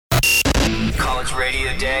College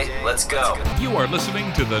Radio Day. Let's go. You are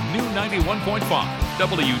listening to the new 91.5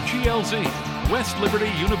 WGLZ, West Liberty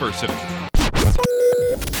University.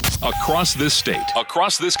 Across this state,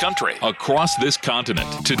 across this country, across this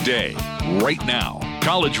continent, today, right now,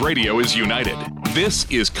 college radio is united. This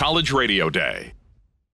is College Radio Day.